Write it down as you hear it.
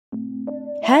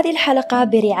هذه الحلقة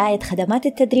برعاية خدمات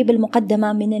التدريب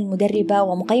المقدمة من المدربة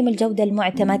ومقيم الجودة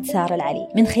المعتمد سارة العلي.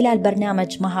 من خلال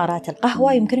برنامج مهارات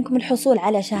القهوة يمكنكم الحصول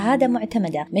على شهادة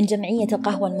معتمدة من جمعية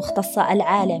القهوة المختصة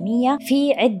العالمية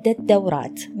في عدة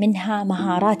دورات، منها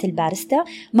مهارات الباريستا،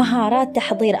 مهارات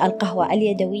تحضير القهوة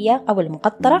اليدوية أو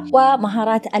المقطرة،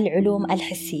 ومهارات العلوم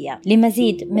الحسية.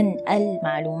 لمزيد من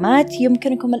المعلومات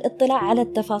يمكنكم الاطلاع على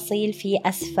التفاصيل في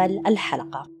أسفل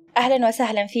الحلقة. أهلا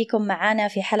وسهلا فيكم معنا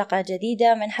في حلقة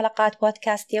جديدة من حلقات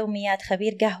بودكاست يوميات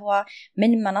خبير قهوة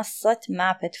من منصة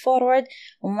مابت فورورد،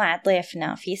 ومع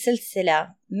ضيفنا في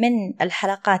سلسلة من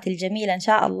الحلقات الجميلة إن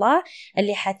شاء الله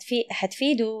اللي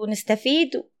حتفيد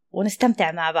ونستفيد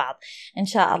ونستمتع مع بعض إن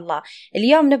شاء الله.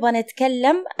 اليوم نبغى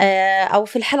نتكلم أو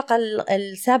في الحلقة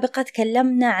السابقة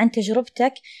تكلمنا عن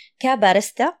تجربتك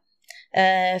كباريستا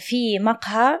في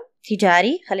مقهى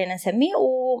تجاري خلينا نسميه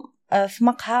في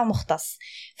مقهى مختص.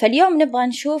 فاليوم نبغى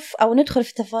نشوف أو ندخل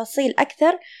في تفاصيل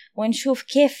أكثر ونشوف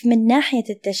كيف من ناحية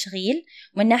التشغيل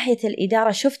ومن ناحية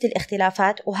الإدارة شفت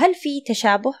الاختلافات، وهل في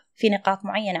تشابه في نقاط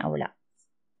معينة أو لا؟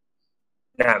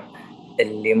 نعم،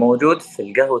 اللي موجود في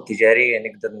القهوة التجارية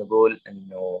نقدر نقول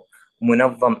أنه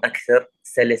منظم أكثر،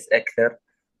 سلس أكثر،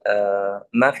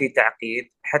 ما في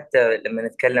تعقيد. حتى لما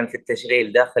نتكلم في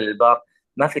التشغيل داخل البار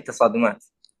ما في تصادمات.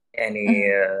 يعني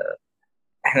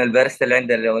احنا الباريستا اللي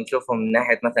عندنا لو نشوفهم من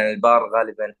ناحية مثلا البار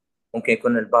غالبا ممكن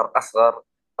يكون البار أصغر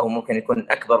أو ممكن يكون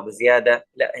أكبر بزيادة.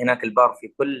 لا، هناك البار في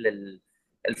كل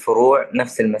الفروع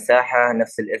نفس المساحة،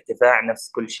 نفس الارتفاع،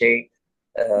 نفس كل شيء.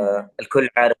 الكل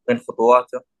عارف من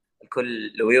خطواته.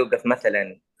 الكل لو يوقف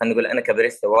مثلا، خلينا نقول أنا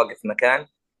كباريستا واقف مكان،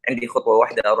 عندي خطوة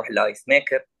واحدة أروح لآيس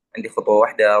ميكر، عندي خطوة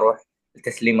واحدة أروح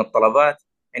لتسليم الطلبات،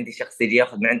 عندي شخص يجي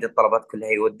ياخذ من عندي الطلبات كلها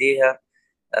يوديها.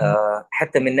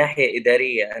 حتى من ناحية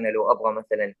إدارية، أنا لو أبغى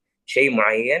مثلا شيء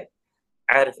معين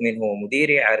عارف مين هو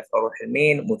مديري، عارف أروح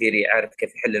لمين مديري، عارف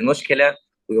كيف يحل المشكلة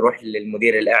ويروح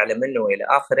للمدير الأعلى منه وإلى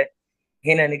آخره.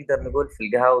 هنا نقدر نقول في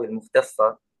القهاوي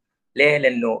المختصة، ليه؟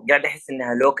 لأنه قاعد أحس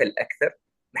إنها لوكال أكثر،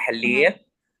 محلية.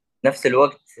 نفس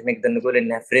الوقت نقدر نقول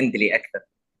إنها فريندلي أكثر،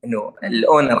 إنه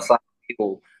الأونر صاحبي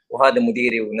وهذا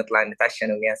مديري ونطلع نتعشى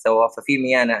أنا وياه سوا، ففي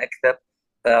ميانة أكثر.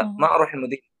 فما أروح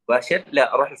المدير مباشر،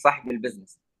 لا أروح لصاحب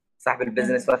البزنس. صاحب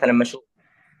البزنس مثلا مشهور،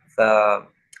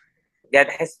 فقاعد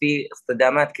أحس في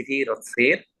اصطدامات كثيرة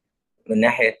تصير من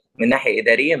ناحية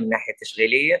إدارية، من ناحية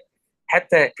تشغيلية،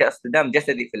 حتى كاصطدام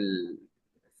جسدي في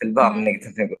البار.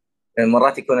 نقدر نقول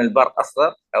مرات يكون البار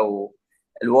أصغر، أو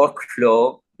الورك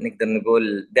فلو نقدر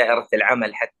نقول دائرة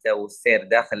العمل حتى والسير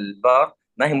داخل البار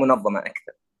ما هي منظمة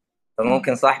أكثر.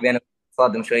 فممكن صاحبي أنا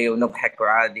صادم شوية ونضحك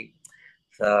وعادي.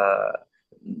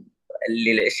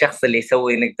 الشخص اللي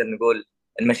يسوي نقدر نقول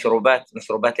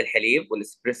مشروبات الحليب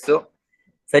والإسبريسو،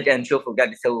 فجأة نشوفه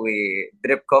قاعد يسوي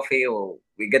دريب كوفي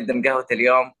ويقدم قهوة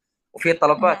اليوم، وفي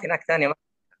طلبات هناك ثانية.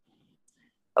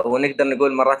 أو نقدر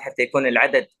نقول مرات حتى يكون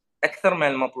العدد أكثر من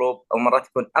المطلوب، أو مرات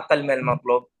يكون أقل من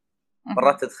المطلوب.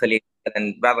 مرات تدخلي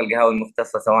مثلا بعض القهاوي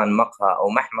المختصة سواء مقهى أو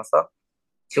محمصة،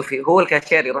 شوفي هو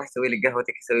الكاشير يروح يسوي لك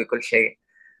قهوتك، يسوي كل شيء.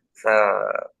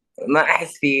 فما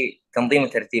أحس في تنظيم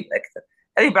وترتيب أكثر.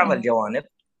 هذه بعض الجوانب،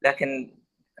 لكن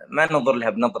ما ننظر لها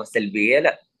بنظرة سلبية،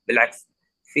 لا بالعكس.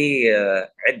 في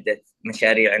عدة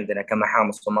مشاريع عندنا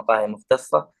كمحامص ومقاهي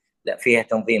مختصة، لا فيها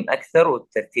تنظيم أكثر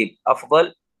والترتيب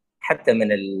أفضل حتى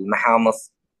من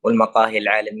المحامص والمقاهي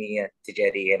العالمية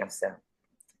التجارية نفسها.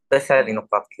 بس هذه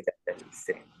نقاط كذا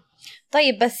السريع.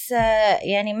 طيب، بس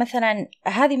يعني مثلا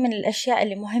هذه من الأشياء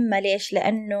اللي مهمة. ليش؟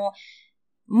 لأنه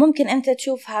ممكن أنت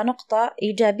تشوفها نقطة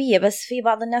إيجابية، بس في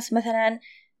بعض الناس مثلا،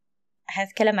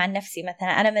 هتكلم عن نفسي مثلا،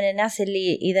 أنا من الناس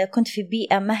اللي إذا كنت في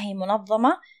بيئة ما هي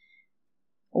منظمة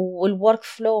والورك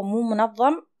فلو مو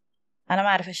منظم أنا ما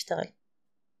أعرف أشتغل.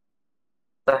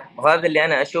 صح، وهذا اللي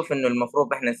أنا أشوف إنه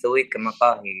المفروض إحنا نسويه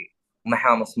كمقاهي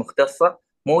ومحامص مختصة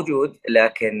موجود،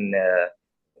 لكن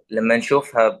لما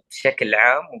نشوفها بشكل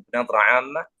عام وبنظرة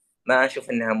عامة ما أشوف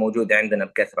إنها موجودة عندنا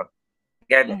بكثرة.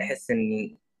 قاعد أحس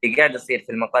إن اللي قاعد يصير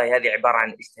في المقاهي هذه عبارة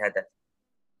عن اجتهادات،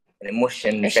 يعني مش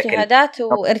إن شكل اجتهادات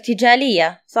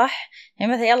وارتجالية، صح؟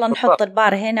 يعني مثلا يلا نحط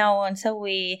البار هنا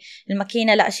ونسوي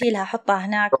الماكينة، لا أشيلها أحطها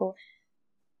هناك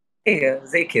إيه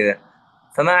زي كذا.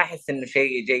 فما أحس إنه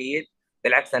شيء جيد.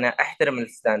 بالعكس، أنا أحترم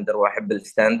الستاندر وأحب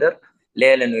الستاندر.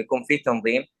 ليه؟ لأنه يكون في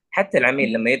تنظيم. حتى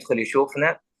العميل لما يدخل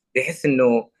يشوفنا يحس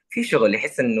إنه في شغل،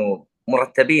 يحس إنه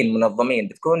مرتبين منظمين،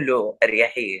 بتكون له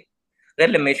أريحية، غير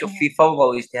لما يشوف في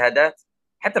فوضى واجتهادات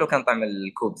حتى لو كان طعم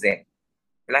الكوب زين.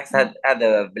 بالعكس،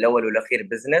 هذا بالأول والأخير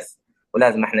بزنس،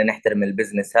 ولازم احنا نحترم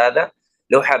البزنس هذا.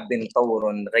 لو حابين نطور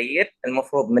ونغير،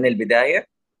 المفروض من البداية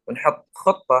ونحط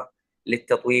خطة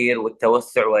للتطوير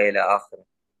والتوسع وإلى آخره.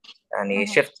 يعني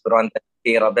شفت براندات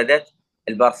كثيرة بدت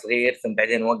البار صغير، ثم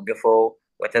بعدين وقفوا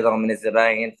واعتذروا من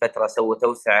الزباين، فترة سووا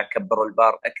توسعة كبروا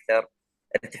البار أكثر،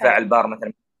 ارتفاع حلو. البار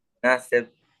مثلا مناسب.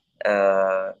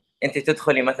 أنت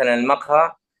تدخلي مثلا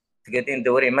المقهى، تقعدين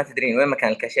تدورين ما تدرين وين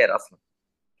مكان الكاشير أصلا،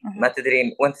 ما أها.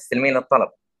 تدرين وين تستلمين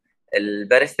الطلب،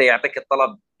 الباريستا يعطيك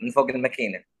الطلب من فوق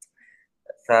الماكينة.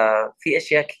 ففي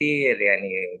أشياء كثير يعني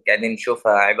قاعدين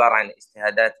نشوفها عبارة عن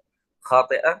اجتهادات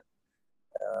خاطئة.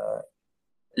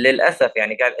 للأسف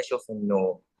يعني قاعد أشوف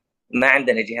إنه ما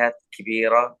عندنا جهات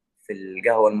كبيرة في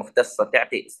القهوة المختصة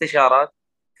تعطي استشارات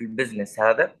في البزنس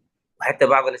هذا، وحتى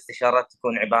بعض الاستشارات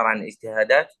تكون عبارة عن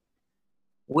اجتهادات،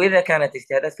 وإذا كانت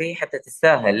اجتهادات فهي حتى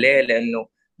تستاهل. ليه؟ لأنه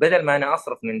بدل ما أنا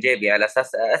أصرف من جيبي على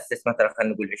أساس أسس مثلا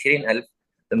خلينا نقول 20,000،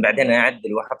 ثم بعدين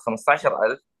أعدل واحد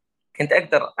 15,000، كنت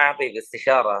أقدر أعطي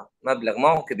باستشارة مبلغ ما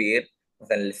هو كبير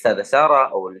مثلا للأستاذة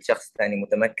سارة أو لشخص ثاني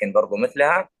متمكن برضو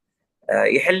مثلها،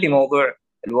 يحل لي موضوع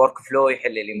الورك فلو،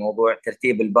 يحل لي موضوع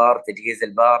ترتيب البار، تجهيز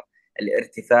البار،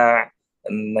 الارتفاع،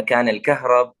 مكان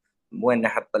الكهرب، وين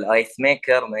نحط الايس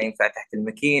ميكر، ما ينفع تحت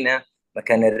الماكينه،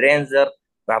 مكان الرينزر،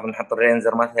 بعض نحط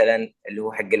الرينزر مثلا اللي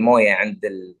هو حق المويه عند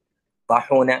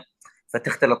الطاحونه،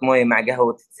 فتختلط مويه مع قهوه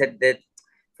وتتسدد.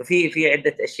 ففي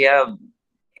عده اشياء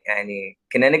يعني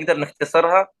كنا نقدر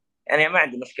نختصرها. يعني ما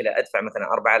عندي مشكله ادفع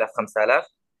مثلا 4,000 5,000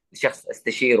 لشخص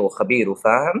استشيره وخبير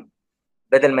وفاهم،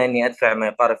 بدل ما اني ادفع ما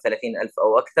يقارب 30,000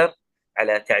 او اكثر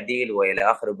على تعديل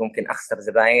والى اخره، ممكن اخسر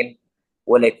زباين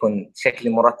ولا يكون شكلي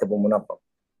مرتب ومنظم.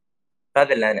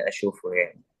 هذا اللي انا اشوفه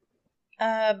يعني.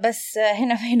 بس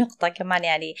هنا في نقطة كمان،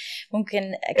 يعني ممكن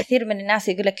كثير من الناس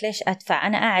يقولك ليش أدفع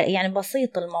أنا يعني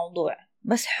بسيط الموضوع،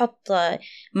 بس حط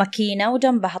ماكينة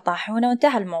وجنبها طاحونة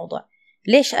وانتهى الموضوع.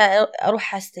 ليش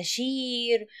أروح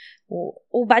أستشير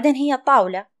وبعدين هي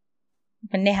طاولة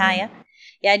في النهاية؟ مم.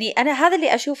 يعني أنا هذا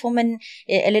اللي أشوفه من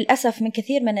للأسف من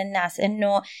كثير من الناس،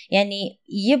 إنه يعني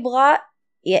يبغى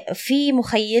في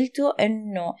مخيلته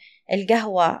إنه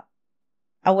القهوة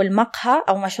أو المقهى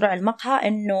أو مشروع المقهى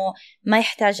إنه ما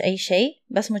يحتاج أي شيء،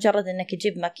 بس مجرد إنك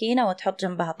تجيب ماكينة وتحط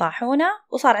جنبها طاحونة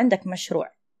وصار عندك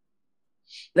مشروع.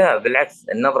 لا بالعكس،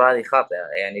 النظرة هذه خاطئة.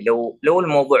 يعني لو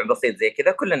الموضوع بسيط زي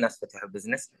كذا كل الناس فتحوا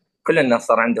بزنس، كل الناس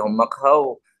صار عندهم مقهى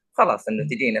وخلاص انه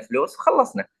تجينا فلوس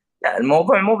وخلصنا. لا،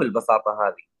 الموضوع مو بالبساطة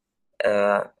هذه.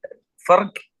 آه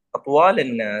فرق اطوال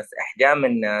الناس، احجام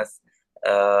الناس،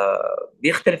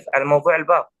 بيختلف على موضوع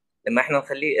الباب. لما احنا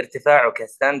نخليه ارتفاعه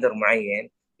كستاندر معين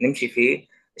نمشي فيه،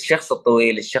 الشخص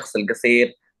الطويل، الشخص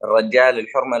القصير، الرجال،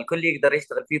 الحرمة، الكل يقدر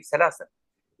يشتغل فيه بسلاسة.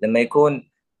 لما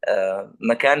يكون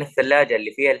مكان الثلاجة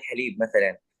اللي فيها الحليب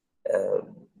مثلا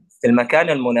آه، في المكان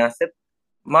المناسب،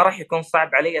 ما راح يكون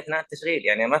صعب علي أثناء التشغيل.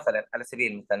 يعني مثلا على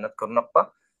سبيل المثال نذكر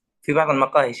نقطة، في بعض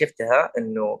المقاهي شفتها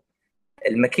أنه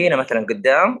الماكينة مثلا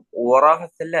قدام ووراها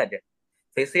الثلاجة،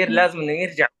 فيصير لازم أنه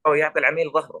يرجع ويعطي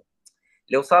العميل ظهره.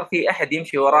 لو صار في أحد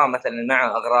يمشي وراه مثلا مع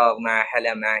أغراض، مع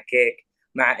حلا، مع كيك،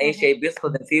 مع أي مهم. شيء،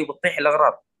 بيصطدم فيه وبتطيح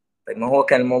الأغراض. طيب ما هو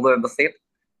كان الموضوع بسيط،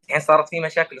 الحين صارت في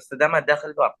مشاكل اصطدامات داخل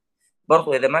الباب.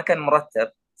 برضو إذا ما كان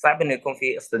مرتب صعب إنه يكون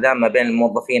في اصطدام ما بين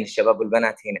الموظفين الشباب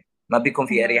والبنات، هنا ما بيكون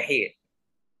في مهم. أريحية.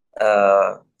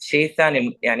 الشيء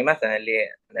الثاني يعني مثلا اللي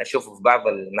أنا أشوفه في بعض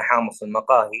المحامص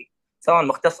والمقاهي، سواء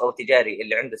مختص أو تجاري،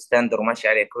 اللي عنده ستاندر وماشي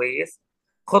عليه كويس،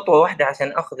 خطوة واحدة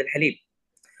عشان أخذ الحليب،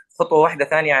 خطوة واحدة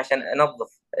ثانية عشان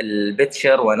أنظف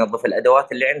البتشر وأنظف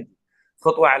الأدوات اللي عندي،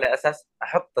 خطوة على أساس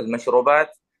أحط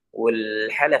المشروبات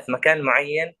والحلا في مكان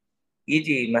معين،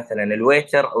 يجي مثلا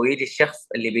الويتر أو يجي الشخص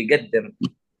اللي بيقدم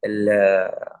ال-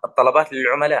 الطلبات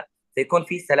للعملاء، فيكون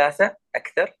في سلاسة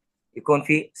أكثر، يكون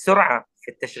في سرعة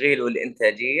في التشغيل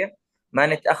والإنتاجية، ما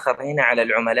نتأخر هنا على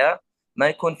العملاء، ما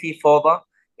يكون في فوضى.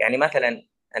 يعني مثلا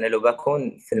أنا لو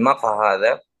بكون في المقهى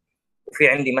هذا وفي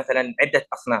عندي مثلا عدة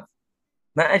أصناف،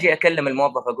 ما اجي اكلم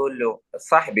الموظف اقول له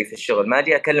صاحبي في الشغل، ما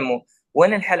اجي اكلمه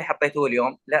وين الحلا حطيتوه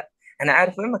اليوم، لا، انا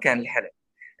عارف وين مكان الحلا،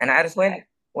 انا عارف صحيح.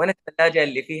 وين الثلاجه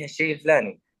اللي فيها الشيء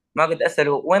الفلاني. ما قد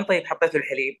اساله وين طيب حطيتوا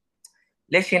الحليب،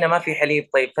 ليش هنا ما في حليب،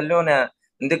 طيب خلونا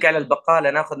ندق على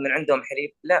البقاله ناخذ من عندهم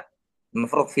حليب. لا،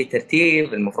 المفروض في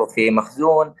ترتيب، المفروض في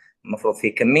مخزون، المفروض في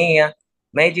كميه.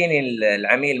 ما يجيني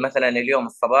العميل مثلا اليوم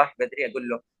الصباح بدري اقول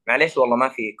له معليش والله ما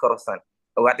في كروسان،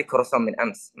 او اعطيك كروسان من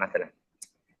امس مثلا،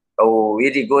 او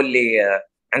يجي يقول لي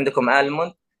عندكم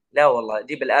الموند، لا والله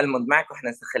جيب الالموند معك واحنا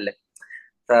نسخن لك.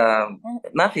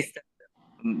 فما في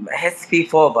احس في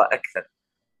فوضى اكثر.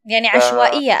 يعني ف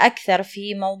عشوائية أكثر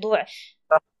في موضوع،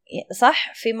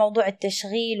 صح، في موضوع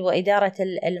التشغيل وإدارة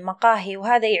المقاهي.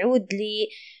 وهذا يعود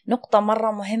لنقطة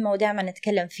مرة مهمة ودائما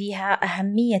نتكلم فيها،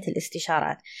 أهمية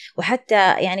الاستشارات.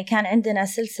 وحتى يعني كان عندنا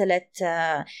سلسلة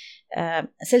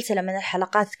من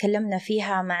الحلقات تكلمنا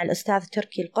فيها مع الأستاذ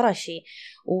تركي القرشي،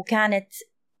 وكانت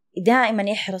دائما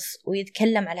يحرص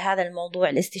ويتكلم على هذا الموضوع،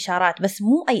 الاستشارات، بس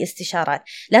مو أي استشارات،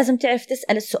 لازم تعرف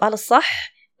تسأل السؤال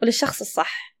الصح وللشخص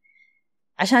الصح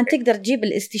عشان تقدر تجيب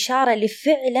الاستشارة اللي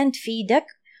فعلا تفيدك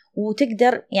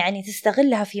وتقدر يعني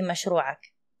تستغلها في مشروعك.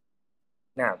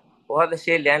 نعم، وهذا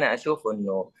الشيء اللي أنا أشوفه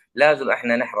إنه لازم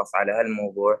إحنا نحرص على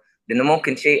هالموضوع، لأنه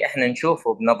ممكن شيء إحنا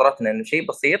نشوفه بنظرتنا إنه شيء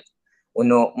بسيط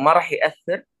وإنه ما راح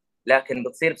يأثر، لكن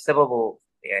بتصير بسببه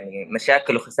يعني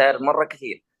مشاكل وخسائر مرة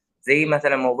كثير. زي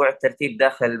مثلا موضوع الترتيب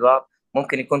داخل الباب،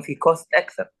 ممكن يكون في كوست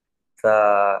أكثر.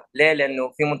 فليه؟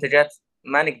 لأنه في منتجات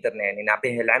ما نقدر يعني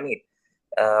نعطيها للعميل،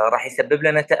 راح يسبب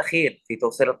لنا تأخير في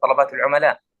توصيل الطلبات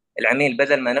للعملاء. العميل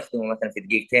بدل ما نخدمه مثلا في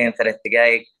دقيقتين 3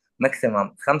 دقائق،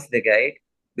 ماكسيمم 5 دقائق،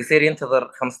 بيصير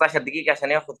ينتظر 15 دقيقة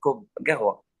عشان ياخذ كوب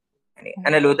قهوة. يعني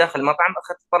أنا لو داخل مطعم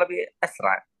أخذت طلبي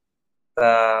أسرع.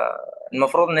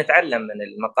 فالمفروض نتعلم من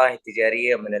المقاهي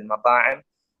التجارية، من المطاعم،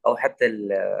 أو حتى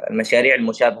المشاريع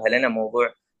المشابهة لنا،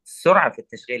 موضوع السرعة في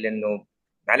التشغيل. لأنه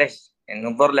معلش يعني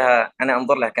أنا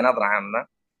أنظر لها كنظرة عامة،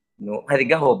 إنه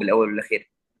هذه قهوة بالأول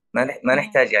والأخير، ما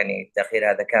نحتاج يعني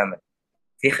التأخير هذا كامل.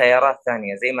 في خيارات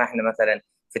ثانية، زي ما احنا مثلا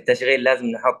في التشغيل لازم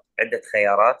نحط عدة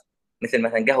خيارات، مثل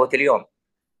مثلا قهوة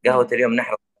اليوم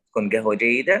نحرص تكون قهوة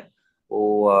جيدة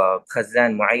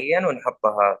وبخزان معين،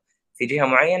 ونحطها في جهة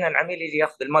معينة. العميل يجي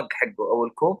ياخذ المج حقه أو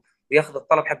الكوب وياخذ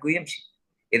الطلب حقه ويمشي.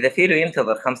 إذا في له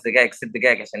ينتظر 5 دقائق 6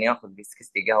 دقائق عشان ياخذ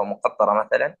بسكستي قهوة مقطرة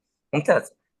مثلا،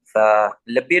 ممتاز،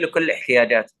 فلبي له كل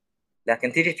احتياجاته.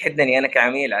 لكن تيجي تحدني أنا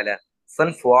كعميل على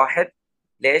صنف واحد،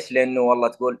 ليش؟ لأنه والله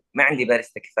تقول ما عندي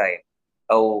باريستا كفاية،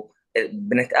 أو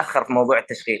بنتأخر في موضوع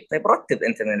التشغيل. طيب رتب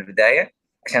أنت من البداية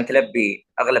عشان تلبي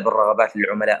أغلب الرغبات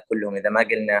للعملاء كلهم، إذا ما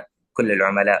قلنا كل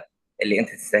العملاء اللي أنت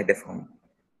تستهدفهم.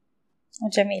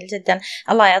 جميل جدا،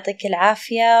 الله يعطيك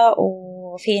العافية.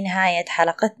 وفي نهاية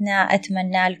حلقتنا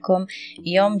أتمنى لكم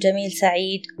يوم جميل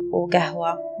سعيد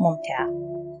وقهوة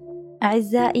ممتعة.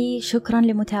 أعزائي، شكرا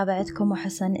لمتابعتكم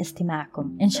وحسن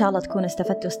استماعكم. إن شاء الله تكونوا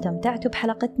استفدتوا واستمتعتوا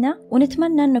بحلقتنا،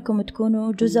 ونتمنى أنكم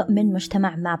تكونوا جزء من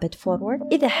مجتمع مابت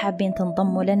فورورد. إذا حابين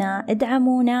تنضموا لنا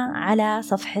ادعمونا على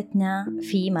صفحتنا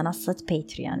في منصة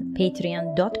patreon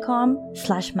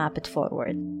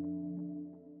patreon.com/mapitforward.